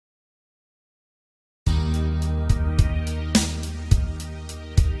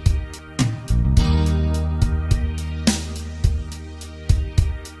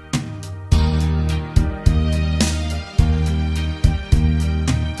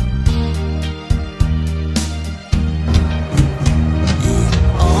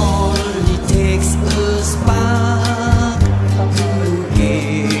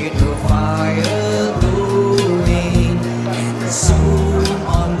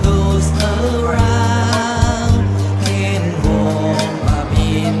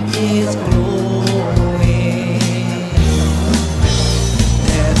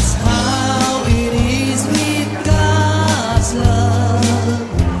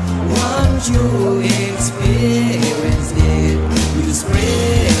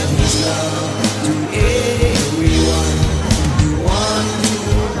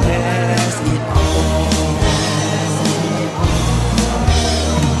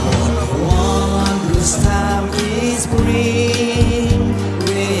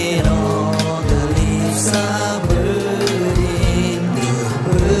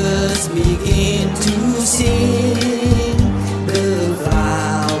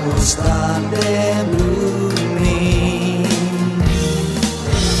start their blooming.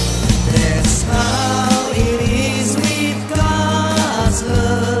 That's how it is with God's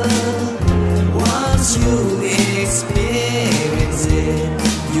love. Once you experience it,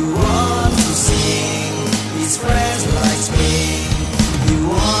 you want to sing. It's fresh like spring. You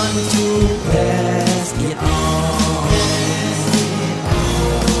want to pass it on.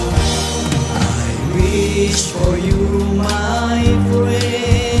 I wish for you, my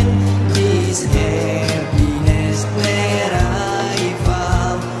friend, this happiness that I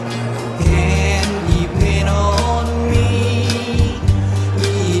found. Can depend on me.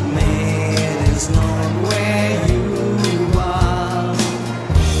 It matters not where you are.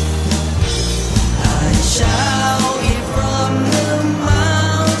 I shout it from the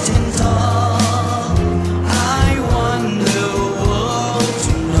mountain top. I want the world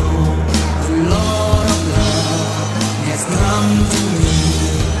to know the Lord of love has come to